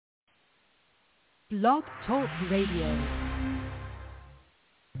Blog Talk Radio.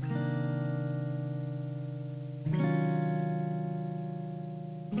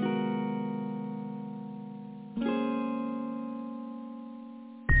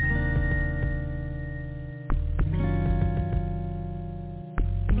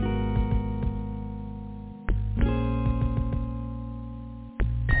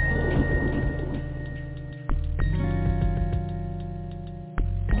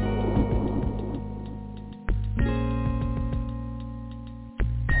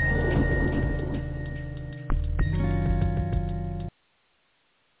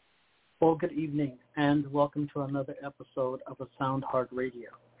 Well, good evening, and welcome to another episode of A Sound Heart Radio.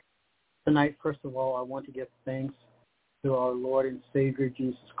 Tonight, first of all, I want to give thanks to our Lord and Savior,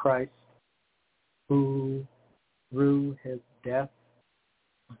 Jesus Christ, who, through his death,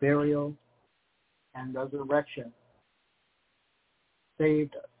 burial, and resurrection,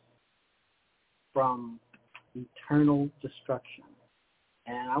 saved us from eternal destruction.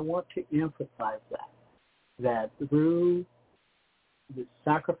 And I want to emphasize that through the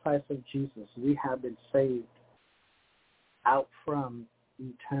sacrifice of Jesus, we have been saved out from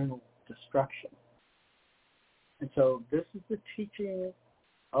eternal destruction. And so this is the teaching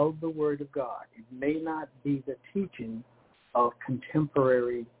of the Word of God. It may not be the teaching of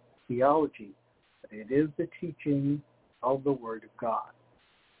contemporary theology, but it is the teaching of the Word of God.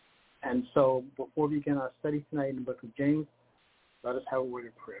 And so before we begin our study tonight in the book of James, let us have a word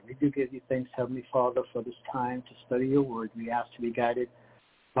of prayer. We do give you thanks, Heavenly Father, for this time to study your word. We ask to be guided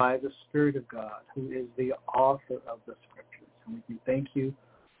by the Spirit of God, who is the author of the Scriptures. And we can thank you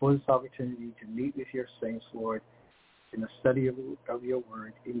for this opportunity to meet with your saints, Lord, in the study of your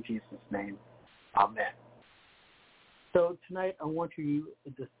word. In Jesus' name, amen. So tonight I want to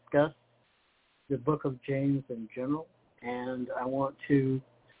discuss the book of James in general, and I want to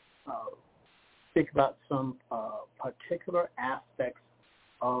speak about some particular aspects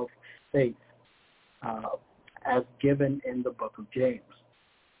of faith as given in the book of James.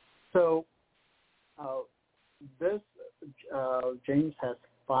 So this James has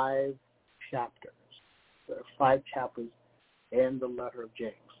 5 chapters. There are 5 chapters in the letter of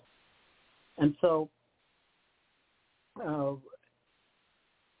James. And so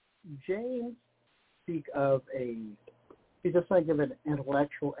James speaks of he does not give an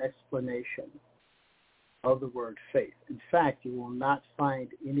intellectual explanation of the word faith. In fact, you will not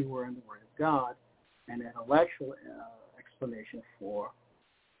find anywhere in the Word of God an intellectual explanation for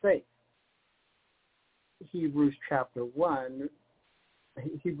faith. Hebrews chapter 11,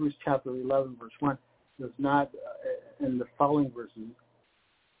 verse 1, does not, in the following verses,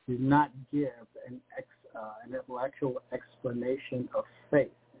 do not give an intellectual explanation of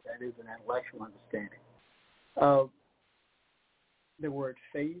faith. That is an intellectual understanding. The word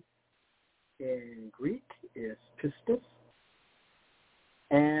faith in Greek is pistis,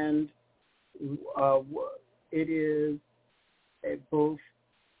 and it is both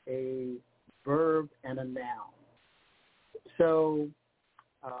a verb and a noun. So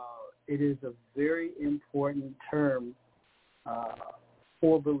it is a very important term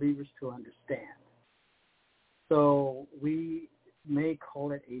for believers to understand. So we may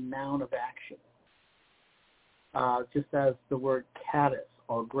call it a noun of action, just as the word charis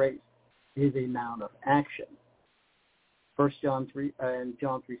or grace is a noun of action. 1 John 3 and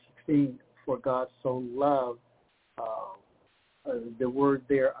John 3:16, for God so loved, the word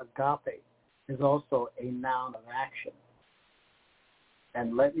there, agape, is also a noun of action.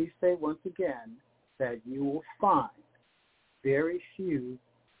 And let me say once again that you will find very few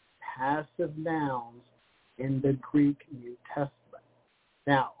passive nouns in the Greek New Testament.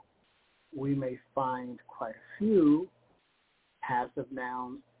 Now, we may find quite a few passive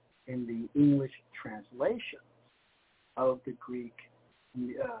nouns in the English translation of the Greek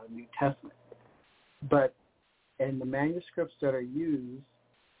New Testament. But in the manuscripts that are used,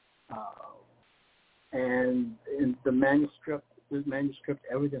 and in the manuscript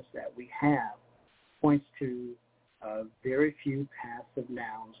evidence that we have points to very few passive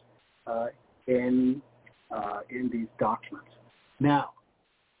nouns in these documents. Now,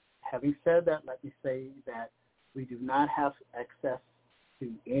 having said that, let me say that we do not have access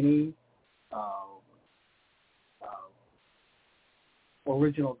to any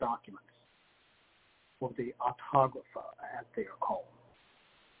original documents, or the autographa, as they are called.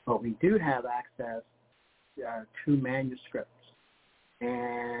 But we do have access to manuscripts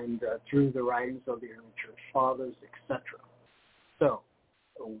and through the writings of the early church fathers, etc. So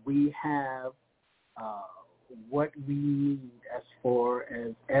we have what we need as far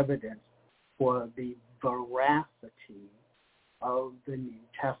as evidence for the veracity of the New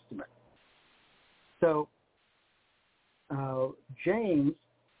Testament. So James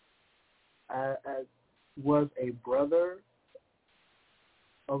was a brother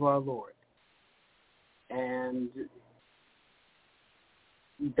of our Lord, and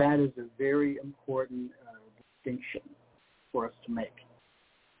that is a very important distinction for us to make.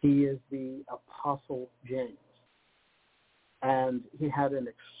 He is the Apostle James, and he had an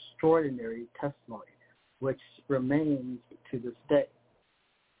extraordinary testimony, which remains to this day.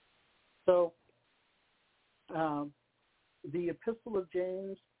 So the Epistle of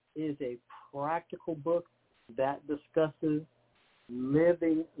James is a practical book that discusses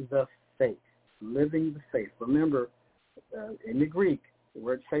living the faith. Living the faith. Remember, in the Greek, the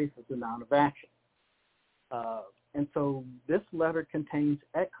word faith is a noun of action. And so this letter contains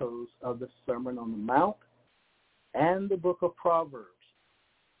echoes of the Sermon on the Mount and the book of Proverbs,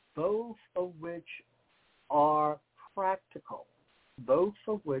 both of which are practical. Both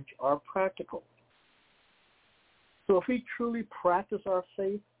of which are practical. So if we truly practice our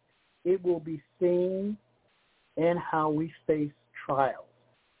faith, it will be seen in how we face trials.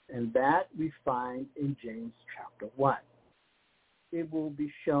 And that we find in James chapter 1. It will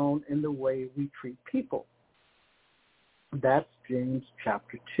be shown in the way we treat people. That's James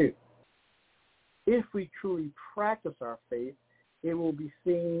chapter 2. If we truly practice our faith, it will be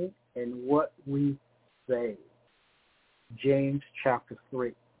seen in what we say. James chapter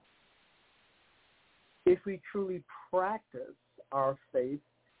 3. If we truly practice our faith,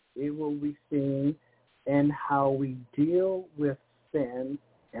 it will be seen in how we deal with sin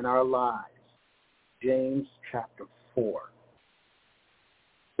in our lives. James chapter 4.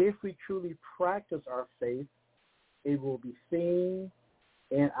 If we truly practice our faith, it will be seen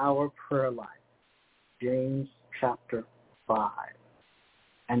in our prayer life. James chapter 5.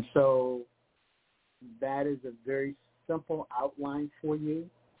 And so that is a very simple outline for you.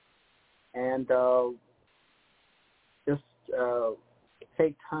 And just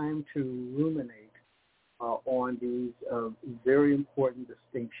take time to ruminate on these very important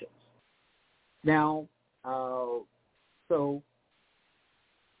distinctions. Now, so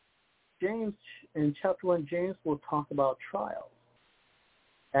James, in chapter 1, James will talk about trials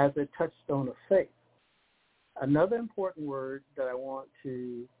as a touchstone of faith. Another important word that I want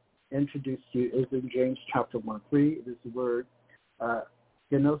to introduce to you is in James chapter 1:3. It is the word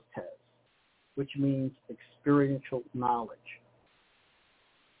gnostes, which means experiential knowledge.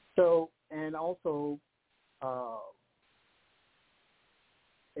 So, and also,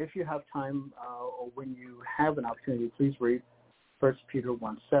 if you have time or when you have an opportunity, please read 1 Peter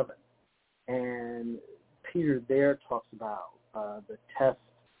 1:7. And Peter there talks about the test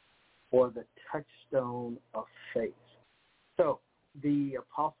or the touchstone of faith. So the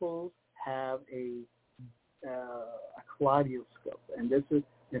apostles have a kaleidoscope, and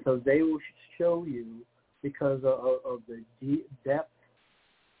so they will show you, because of the deep depth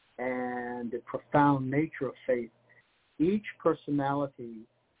and the profound nature of faith, each personality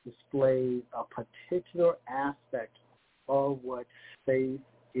displays a particular aspect of what faith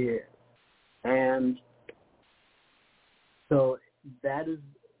is. And so that is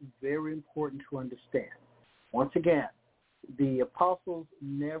very important to understand. Once again, the apostles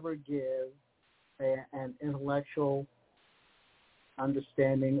never give an intellectual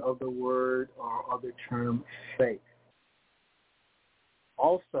understanding of the word or of the term faith.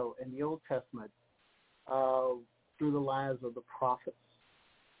 Also, in the Old Testament, through the lives of the prophets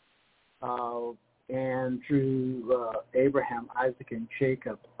and through Abraham, Isaac, and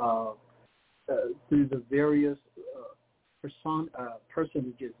Jacob, through the various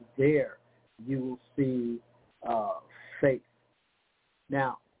personages there, you will see faith.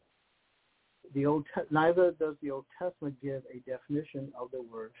 Now, neither does the Old Testament give a definition of the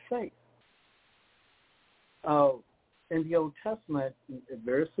word faith. In the Old Testament,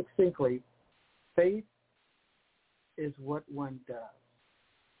 very succinctly, faith is what one does.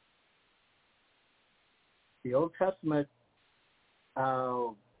 The Old Testament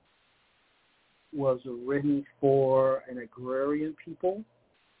was written for an agrarian people,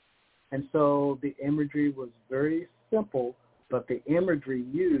 and so the imagery was very simple, but the imagery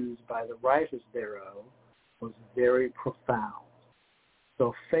used by the writers thereof was very profound.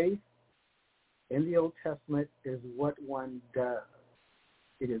 So faith in the Old Testament is what one does.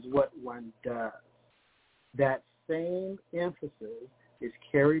 It is what one does. That same emphasis is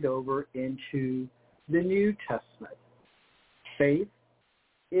carried over into the New Testament. Faith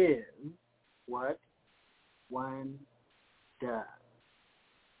is what one does.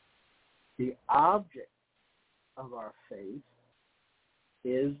 The object of our faith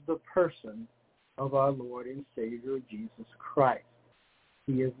is the person of our Lord and Savior Jesus Christ.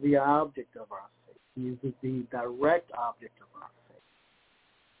 He is the object of our faith. He is the direct object of our faith.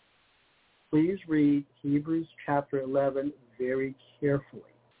 Please read Hebrews chapter 11 very carefully.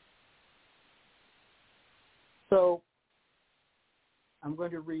 So I'm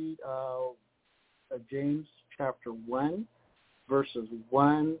going to read James chapter 1, verses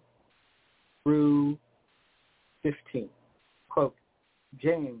 1 through 15. Quote,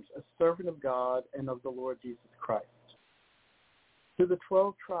 James, a servant of God and of the Lord Jesus Christ, to the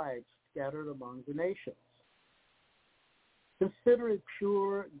 12 tribes scattered among the nations. Consider it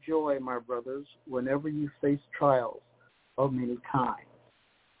pure joy, my brothers, whenever you face trials of many kinds.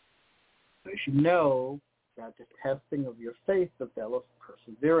 As you know that the testing of your faith develops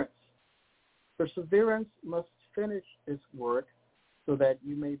perseverance. Perseverance must finish its work so that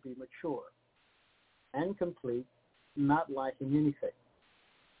you may be mature and complete, not lacking anything.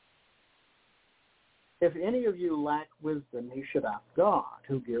 If any of you lack wisdom, he should ask God,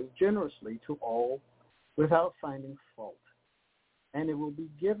 who gives generously to all without finding fault, and it will be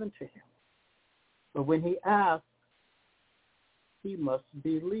given to him. But when he asks, he must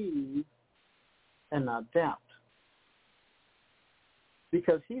believe and not doubt.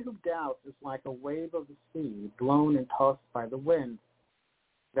 Because he who doubts is like a wave of the sea, blown and tossed by the wind.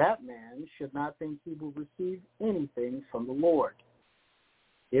 That man should not think he will receive anything from the Lord,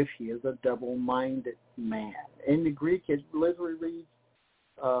 if he is a double-minded man. In the Greek, it literally reads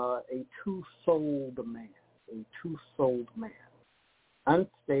a two-souled man,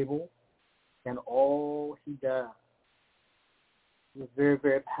 unstable in all he does. It's a very,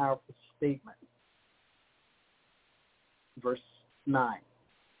 very powerful statement. Verse 9.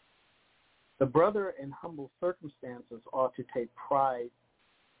 The brother in humble circumstances ought to take pride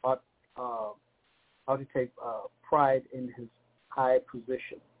in his high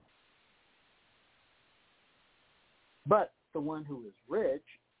position. But the one who is rich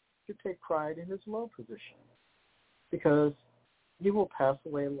should take pride in his low position, because he will pass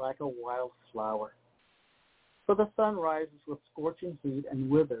away like a wild flower. For the sun rises with scorching heat and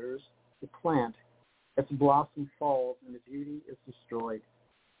withers the plant. Its blossom falls and its beauty is destroyed.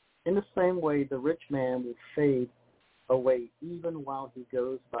 In the same way, the rich man will fade away even while he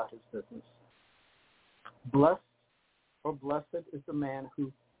goes about his business. Blessed is the man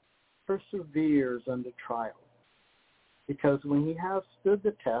who perseveres under trial, because when he has stood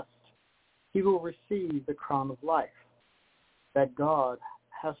the test, he will receive the crown of life that God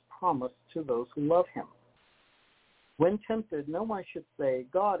has promised to those who love him. When tempted, no one should say,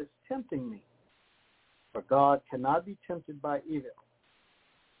 God is tempting me. For God cannot be tempted by evil,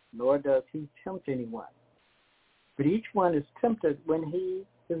 nor does he tempt anyone. But each one is tempted when he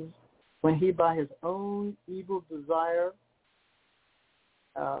by his own evil desire,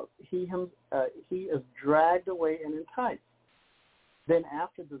 he is dragged away and enticed. Then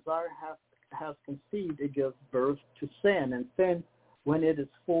after desire has conceived, it gives birth to sin, and sin, when it is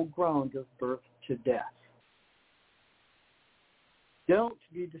full grown, gives birth to death. Don't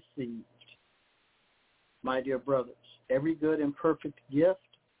be deceived, my dear brothers. Every good and perfect gift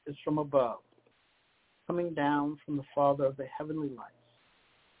is from above, coming down from the Father of the heavenly lights,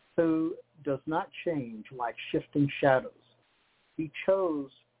 who does not change like shifting shadows. He chose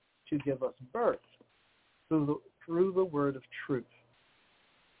to give us birth through the word of truth,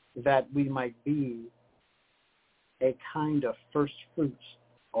 that we might be a kind of first fruits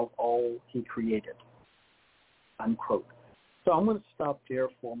of all he created. Unquote. So I'm going to stop there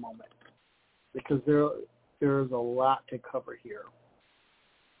for a moment, because there is a lot to cover here.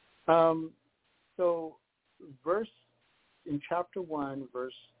 So in chapter 1,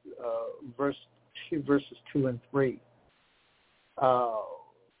 verses 2 and 3,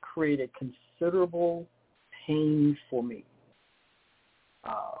 created considerable pain for me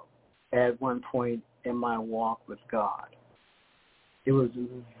at one point in my walk with God. It was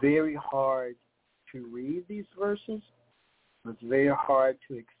very hard to read these verses. It was very hard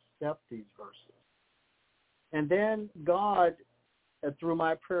to accept these verses. And then God, through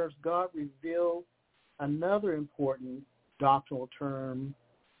my prayers, God revealed another important doctrinal term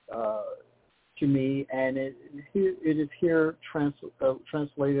to me, and it is here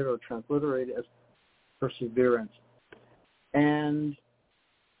translated or transliterated as perseverance. And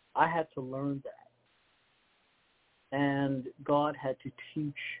I had to learn that. And God had to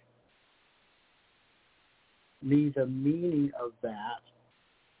teach me the meaning of that,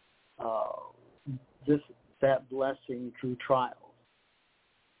 that blessing through trials.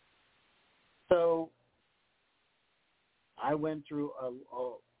 So I went through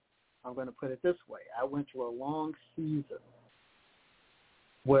I'm going to put it this way, I went through a long season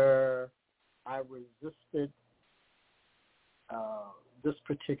where I resisted this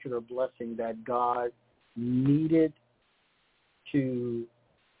particular blessing that God needed to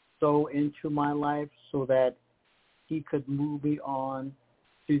sow into my life so that he could move me on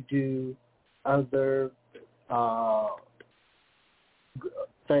to do other, that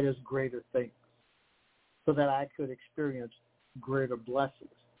is, greater things, so that I could experience greater blessings.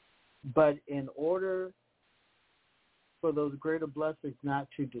 But in order for those greater blessings not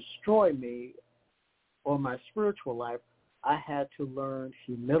to destroy me or my spiritual life, I had to learn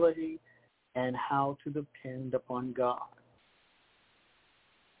humility and how to depend upon God.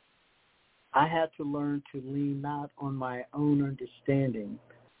 I had to learn to lean not on my own understanding,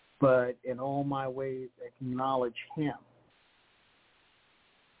 but in all my ways acknowledge him.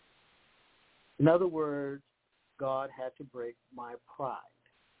 In other words, God had to break my pride.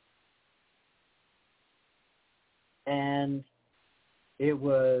 And it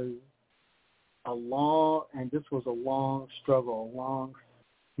was this was a long struggle, a long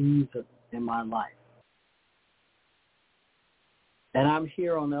season in my life. And I'm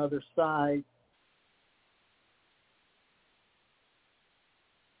here on the other side,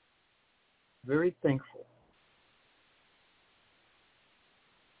 very thankful,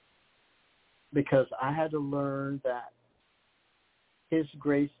 because I had to learn that his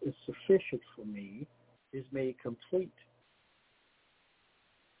grace is sufficient for me, is made complete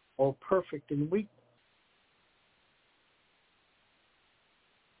or perfect in weakness.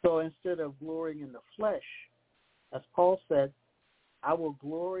 So instead of glorying in the flesh, as Paul said, I will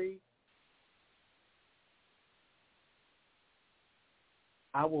glory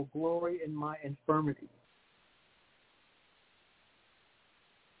in my infirmities.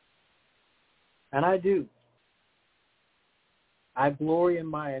 And I do. I glory in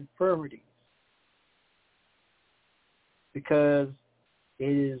my infirmities because it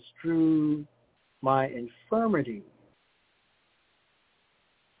is through my infirmity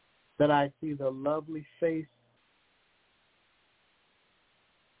that I see the lovely face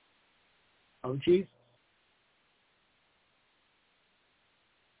of Jesus.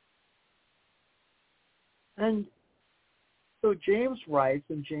 And so James writes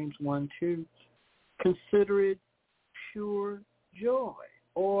in James 1:2, consider it pure joy,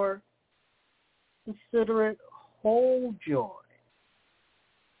 or consider it whole joy.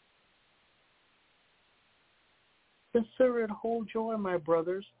 Consider it whole joy, my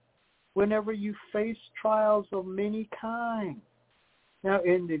brothers, whenever you face trials of many kinds. Now,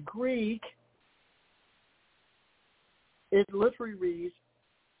 in the Greek, it literally reads,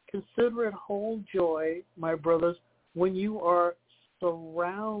 consider it whole joy, my brothers, when you are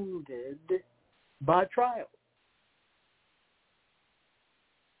surrounded by trials.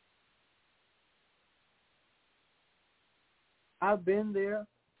 I've been there.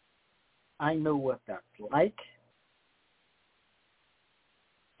 I know what that's like.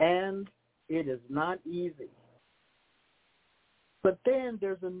 And it is not easy. But then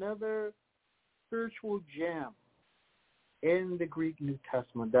there's another spiritual gem in the Greek New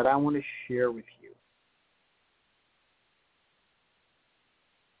Testament that I want to share with you.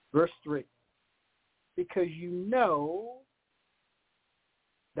 Verse 3, because you know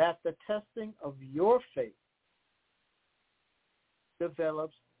that the testing of your faith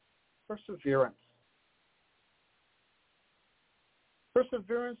develops perseverance.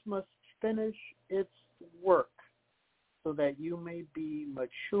 Perseverance must finish its work so that you may be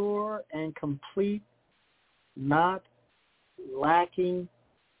mature and complete, not lacking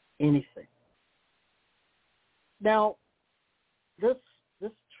anything. Now, this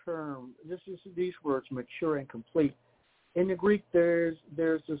term, these words, mature and complete. In the Greek, there's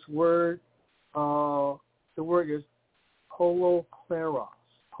this word. The word is holokleros.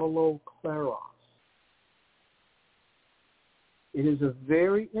 Holokleros. It is a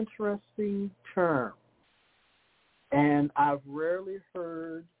very interesting term, and I've rarely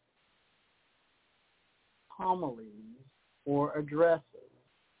heard homilies or addresses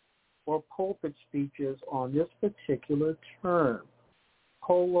or pulpit speeches on this particular term,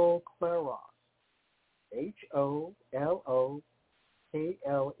 holokleros,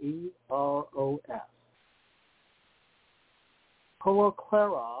 Holokleros.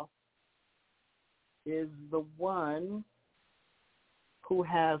 Holokleros is the one who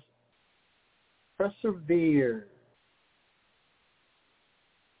has persevered.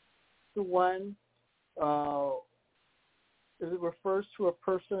 The one, it refers to a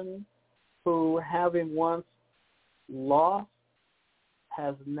person who, having once lost,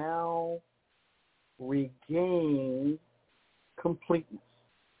 has now regained completeness.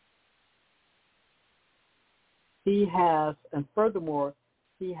 He has, and furthermore,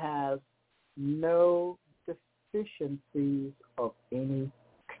 he has no deficiencies of any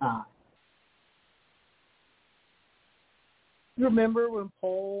kind. You remember when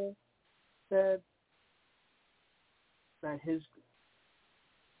Paul said that his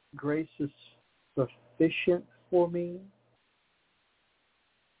grace is sufficient for me?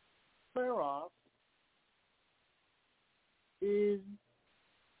 Kleros is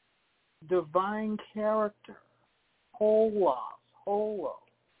divine character. Holos, holo,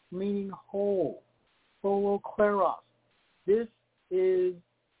 meaning whole. Holo kleros. This is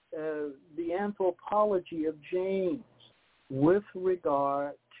the anthropology of James with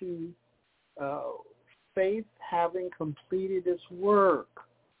regard to faith having completed its work.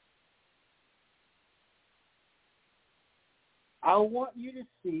 I want you to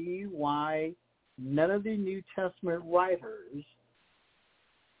see why none of the New Testament writers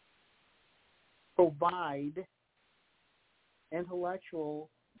provide intellectual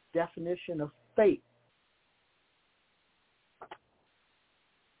definition of faith.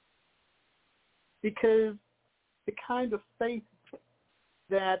 Because the kind of faith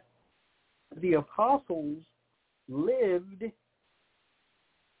that the apostles lived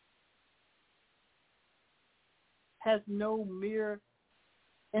has no mere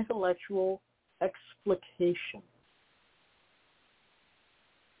intellectual explication.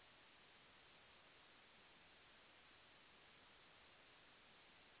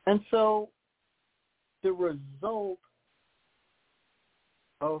 And so the result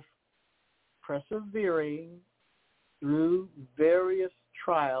of persevering through various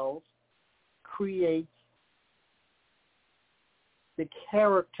trials creates the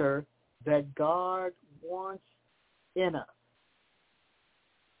character that God wants in us.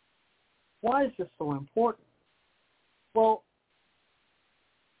 Why is this so important? Well,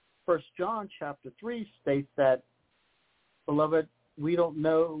 1 John chapter 3 states that, beloved, we do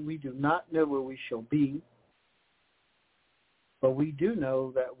not know where we shall be, but we do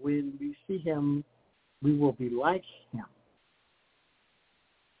know that when we see him, we will be like him.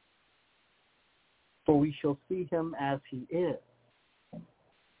 For we shall see him as he is.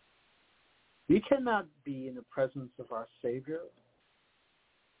 We cannot be in the presence of our Savior,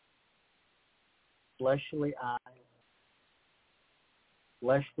 fleshly eyes,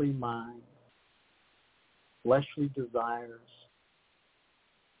 fleshly mind, fleshly desires,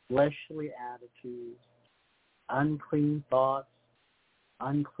 fleshly attitudes, unclean thoughts,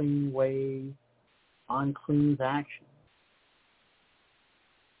 unclean ways, unclean actions.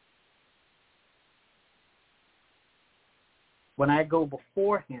 When I go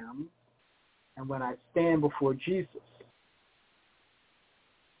before him and when I stand before Jesus,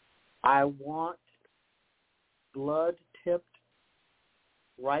 I want blood-tipped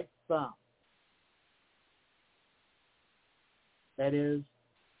right thumb. That is,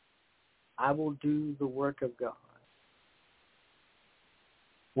 I will do the work of God.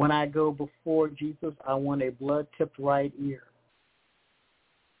 When I go before Jesus, I want a blood-tipped right ear.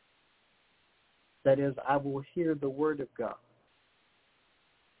 That is, I will hear the word of God.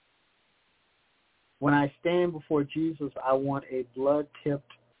 When I stand before Jesus, I want a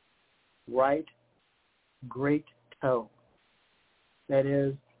blood-tipped right great toe. That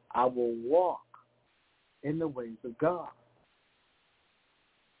is, I will walk in the ways of God.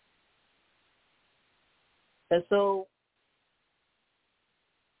 And so,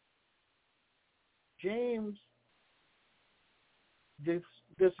 James, this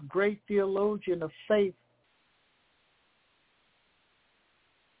great theologian of faith,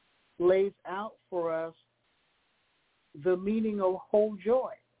 lays out for us the meaning of whole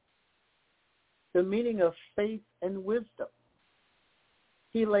joy, the meaning of faith and wisdom.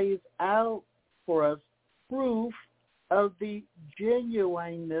 He lays out for us proof of the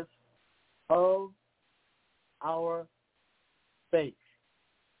genuineness of our faith.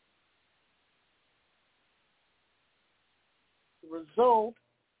 The result,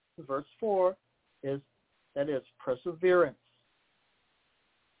 verse 4, is perseverance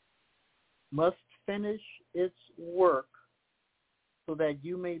must finish its work so that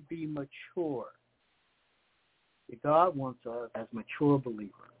you may be mature. God wants us as mature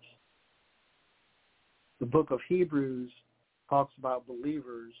believers. The book of Hebrews talks about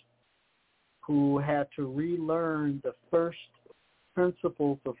believers who had to relearn the first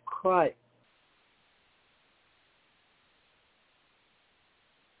principles of Christ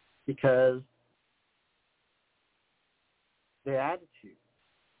because their attitude,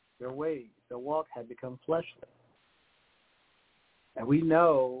 their ways, their walk had become fleshly. And we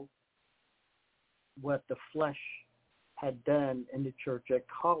know what the flesh had done in the church at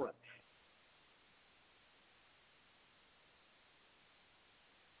Corinth.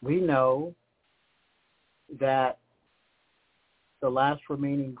 We know that the last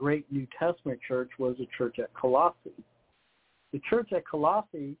remaining great New Testament church was the church at Colossae. The church at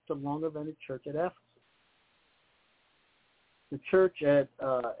Colossae is no longer than the church at Ephesus. The church at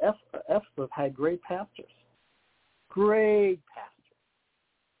Ephesus had great pastors. Great pastors.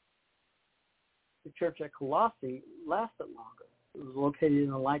 The church at Colossae lasted longer. It was located in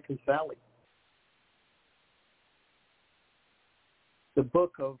the Lycus Valley. The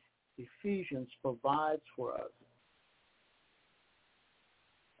book of Ephesians provides for us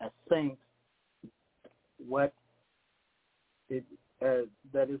as saints what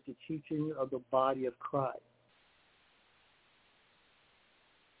that is the teaching of the body of Christ.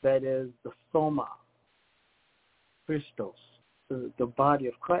 That is the Soma, Christos, the body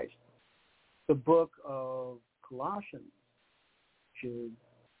of Christ. The book of Colossians is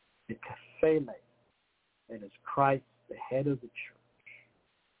the Kephale, that is Christ, the head of the church,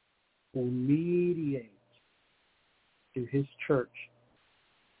 who mediates to his church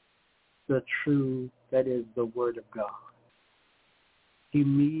the true, that is the Word of God. He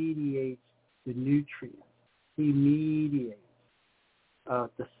mediates the nutrients. He mediates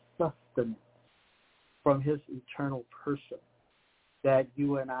the sustenance from his eternal person that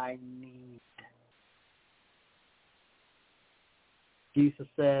you and I need. Jesus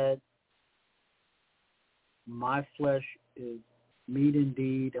said, my flesh is meat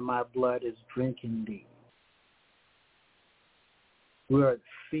indeed, and my blood is drink indeed. We are at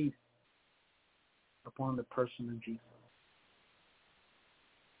feast upon the person of Jesus.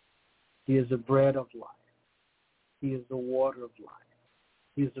 He is the bread of life. He is the water of life.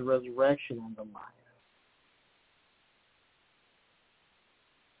 He is the resurrection and the life.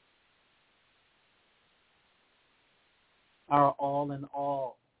 Our all in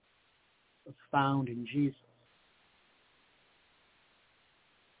all is found in Jesus.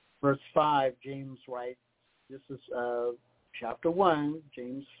 Verse 5, James writes, this is chapter 1,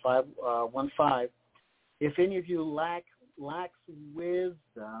 James 1:5. If any of you lacks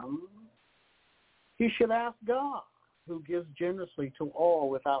wisdom, he should ask God, who gives generously to all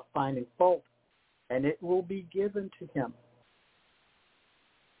without finding fault, and it will be given to him.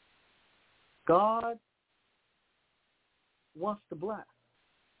 God wants to bless.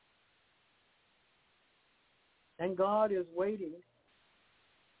 And God is waiting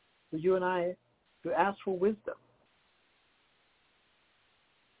for you and I to ask for wisdom.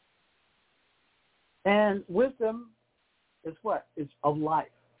 And wisdom is what? It's of life,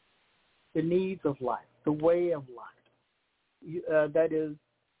 the needs of life, the way of life. That is,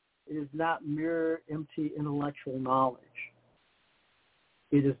 it is not mere empty intellectual knowledge.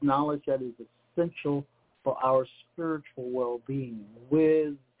 It is knowledge that is essential for our spiritual well-being,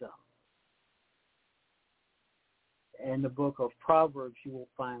 wisdom. In the book of Proverbs, you will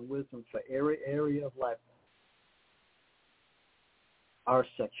find wisdom for every area of life. Our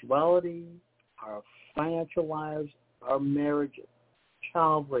sexuality, our financial lives, our marriages,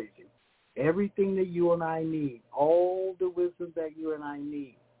 child raising, everything that you and I need, all the wisdom that you and I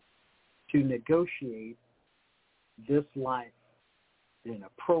need to negotiate this life in an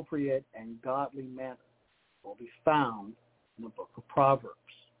appropriate and godly manner will be found in the book of Proverbs.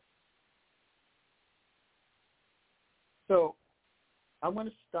 So I want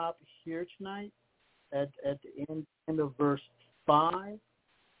to stop here tonight at the end of verse 5.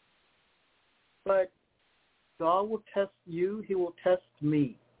 But God will test you. He will test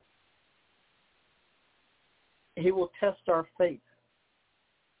me. He will test our faith.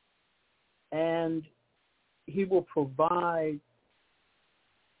 And he will provide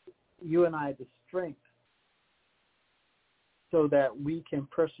you and I the strength so that we can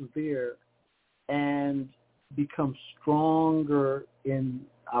persevere and become stronger in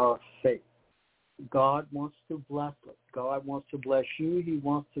our faith. God wants to bless us. God wants to bless you. He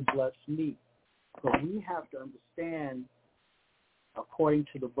wants to bless me. But we have to understand, according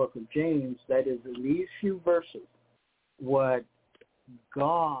to the book of James, that is in these few verses, what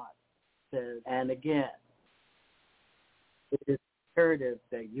God says. And again, it is imperative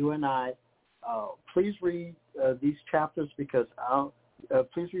that you and I, please read these chapters because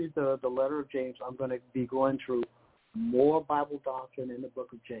please read the letter of James. I'm going to be going through more Bible doctrine in the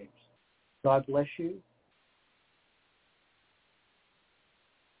book of James. God bless you,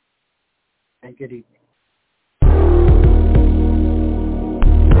 and good evening.